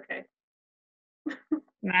 Okay.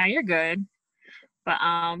 Nah, you're good. But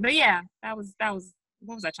yeah, that was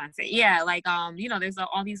what was I trying to say? Yeah, like there's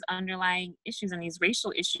all these underlying issues and these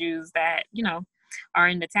racial issues that are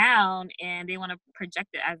in the town, and they want to project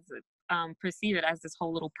it as perceive it as this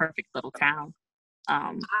whole little perfect little town.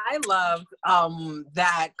 I loved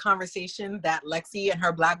that conversation that Lexi and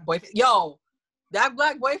her black boyfriend. Yo, that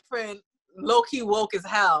black boyfriend low-key woke as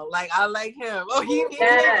hell. Like, I like him. Oh, he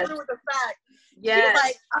Yes. with the fact. Yes. She was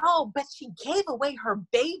like, oh, but she gave away her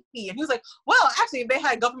baby. And he was like, well, actually, they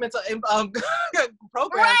had governmental programs.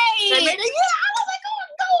 Right. They made it. Yeah, I was like,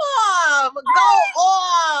 go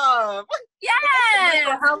off. Yes.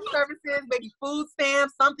 For health services, maybe food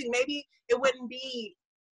stamps, something. Maybe it wouldn't be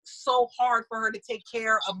so hard for her to take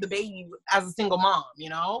care of the baby as a single mom, you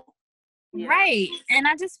know? Yeah. Right. And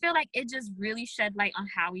I just feel like it just really shed light on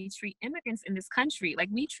how we treat immigrants in this country. Like,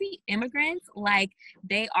 we treat immigrants like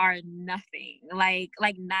they are nothing. Like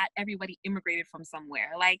not everybody immigrated from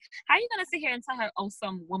somewhere. Like, how are you going to sit here and tell her, oh,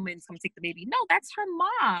 some woman's come take the baby? No, that's her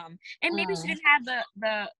mom. And maybe she didn't have the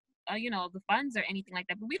the funds or anything like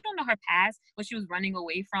that, but we don't know her past, what she was running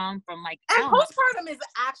away from like. And postpartum is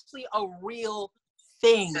actually a real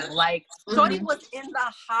thing. Like, Shorty was in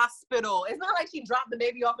the hospital. It's not like she dropped the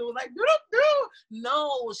baby off and was like,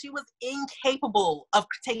 no, she was incapable of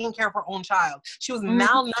taking care of her own child. She was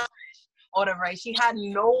malnourished or whatever, right? She had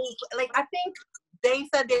no, like, I think they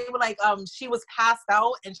said they were like, she was passed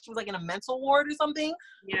out and she was like in a mental ward or something.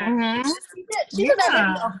 Yeah. She did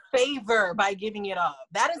that a favor by giving it up.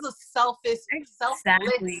 That is a selfless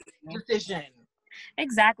decision.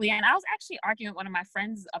 Exactly. And I was actually arguing with one of my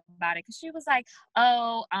friends about it because she was like,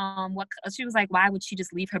 she was like, why would she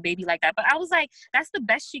just leave her baby like that? But I was like, that's the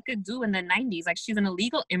best she could do in the 90s. Like, she's an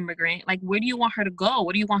illegal immigrant. Like, where do you want her to go?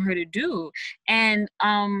 What do you want her to do? And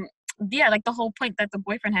yeah, like the whole point that the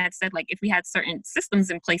boyfriend had said, like, if we had certain systems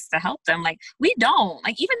in place to help them, like, we don't.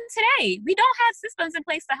 Like, even today, we don't have systems in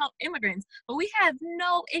place to help immigrants, but we have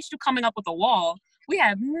no issue coming up with a wall. We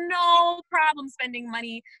have no problem spending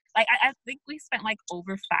money. Like, I think we spent like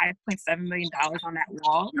over $5.7 million on that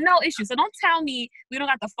wall. No issue. So don't tell me we don't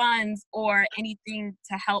got the funds or anything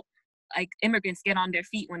to help like immigrants get on their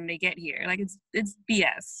feet when they get here. Like, it's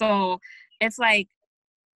BS. So it's like,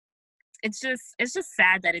 it's just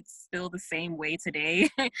sad that it's still the same way today,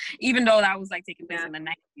 even though that was like taking place in the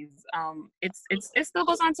 90s. It still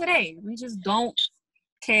goes on today. We just don't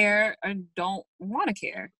care or don't want to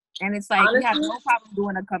care. And it's like, honestly, we have no problem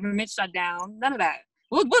doing a government shutdown. None of that.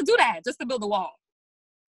 We'll do that just to build a wall.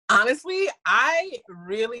 Honestly, I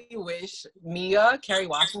really wish Mia, Kerry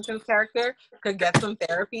Washington's character, could get some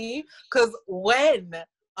therapy. Because when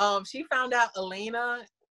she found out Elena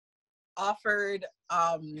offered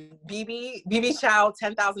BB Child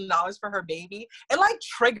 $10,000 for her baby, it like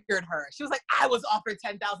triggered her. She was like, I was offered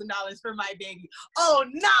 $10,000 for my baby. Oh,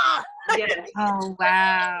 nah. Yeah. Oh,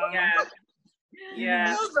 wow.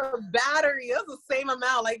 Yeah. It was a battery. It was the same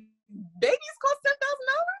amount. Like, babies cost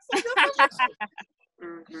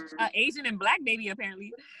 $10,000? Asian and black baby,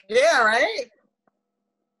 apparently. Yeah, right?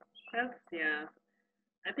 Yeah.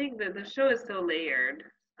 I think that the show is so layered.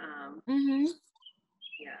 Yeah.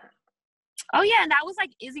 Oh, yeah, and that was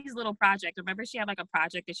like Izzy's little project. Remember, she had like a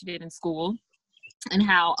project that she did in school, and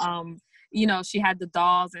how she had the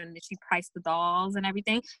dolls and she priced the dolls and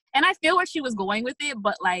everything. And I feel where she was going with it,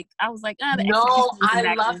 but like I was like, no,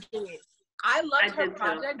 I loved it. I loved her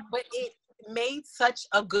project, but it made such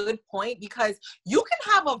a good point, because you can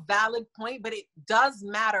have a valid point, but it does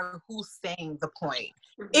matter who's saying the point.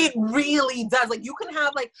 It really does. Like, you can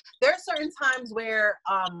have like, there are certain times where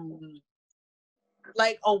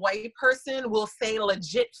like a white person will say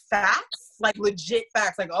legit facts, like,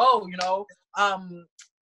 oh,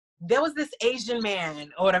 there was this Asian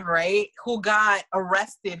man or whatever, right, who got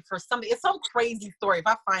arrested for something. It's some crazy story. If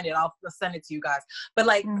I find it, I'll send it to you guys. But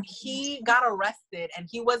like, he got arrested and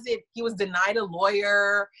he was denied a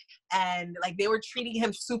lawyer, and like they were treating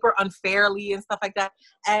him super unfairly and stuff like that.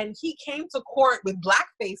 And he came to court with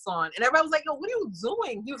blackface on, and everybody was like, yo, what are you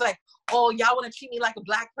doing? He was like, oh, y'all want to treat me like a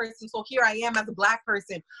black person, so here I am as a black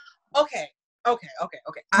person. Okay.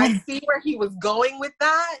 I see where he was going with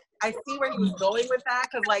that. Because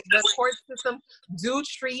like the court system do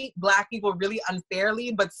treat black people really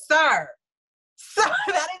unfairly. But sir,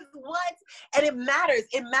 that is what, and it matters.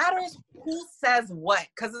 It matters who says what,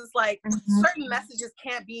 because it's like certain messages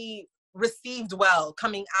can't be received well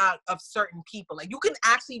coming out of certain people. Like, you can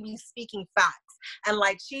actually be speaking facts. And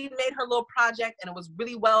like, she made her little project and it was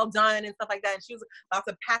really well done and stuff like that, and she was about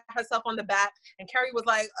to pat herself on the back, and Kerry was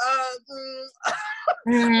like,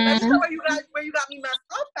 that's where you got me messed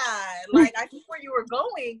up at. Like, I think where you were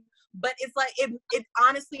going, but it's like, it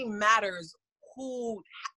honestly matters who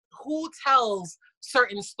tells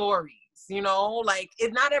certain stories. Like,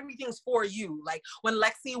 not everything's for you. Like, when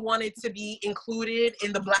Lexi wanted to be included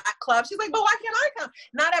in the Black Club, she's like, but why can't I come?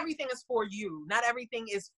 Not everything is for you. Not everything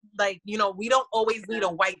is like, we don't always need a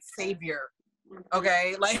white savior.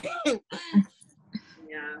 Okay? Like,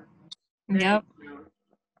 yeah. Yep.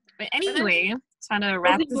 But anyway, trying to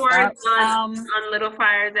wrap this words up. On Little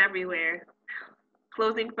Fires Everywhere.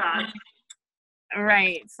 Closing thoughts.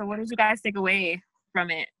 Right. So what did you guys take away from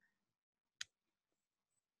it?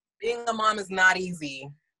 Being a mom is not easy.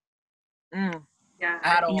 Yeah.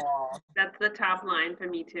 At all. That's the top line for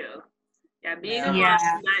me too. Yeah, being a mom is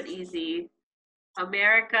not easy.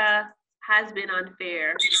 America has been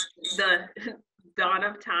unfair. The dawn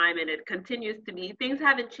of time, and it continues to be. Things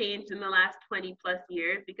haven't changed in the last 20 plus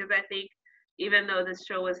years, because I think even though this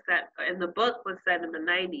show was set and the book was set in the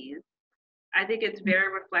 90s, I think it's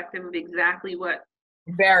very reflective of exactly what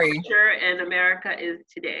culture and America is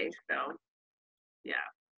today. So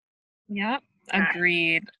Yep.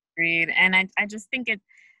 Agreed. And I just think it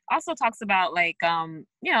also talks about like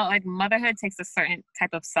like motherhood takes a certain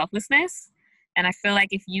type of selflessness, and I feel like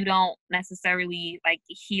if you don't necessarily like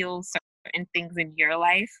heal certain things in your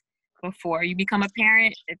life before you become a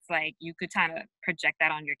parent, it's like you could kind of project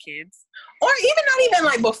that on your kids. Or even not even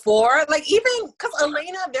like before, like even because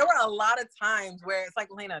Elena, there were a lot of times where it's like,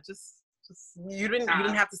 Elena, just you didn't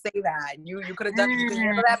have to say that. You could have done, you could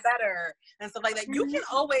handle that better and stuff like that. You can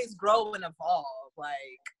always grow and evolve,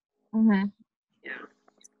 like.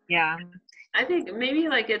 Yeah. I think maybe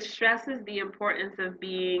like it stresses the importance of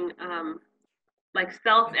being like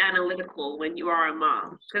self-analytical when you are a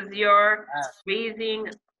mom, because you're raising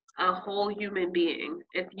a whole human being.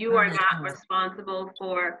 If you are not responsible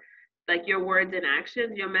for like your words and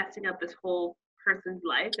actions, you're messing up this whole person's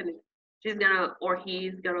life, and he's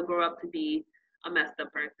gonna grow up to be a messed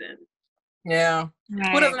up person. Yeah.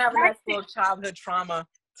 Right. Who doesn't have a nice little childhood trauma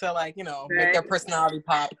to like, make their personality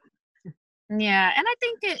pop? Yeah, and I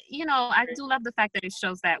think it, I do love the fact that it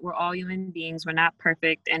shows that we're all human beings. We're not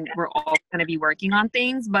perfect, and we're all going to be working on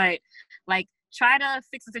things, but like try to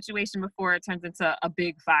fix the situation before it turns into a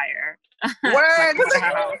big fire. Word.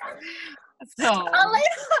 So Elena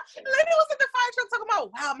was in the fire truck talking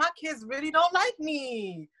about, wow, my kids really don't like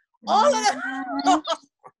me. All of them.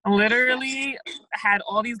 Literally had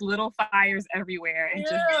all these little fires everywhere and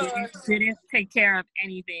just didn't take care of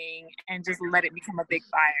anything and just let it become a big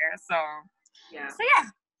fire. So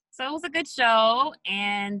it was a good show,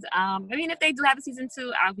 and I mean, if they do have a season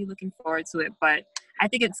 2, I'll be looking forward to it, but I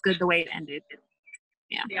think it's good the way it ended.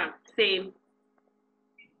 Yeah, same.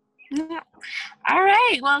 All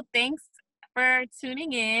right, well, thanks for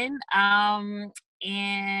tuning in, and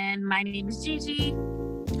my name is Gigi.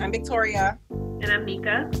 I'm Victoria. And I'm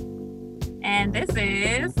Nika. And this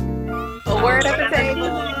is A Word at the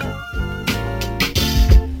Table.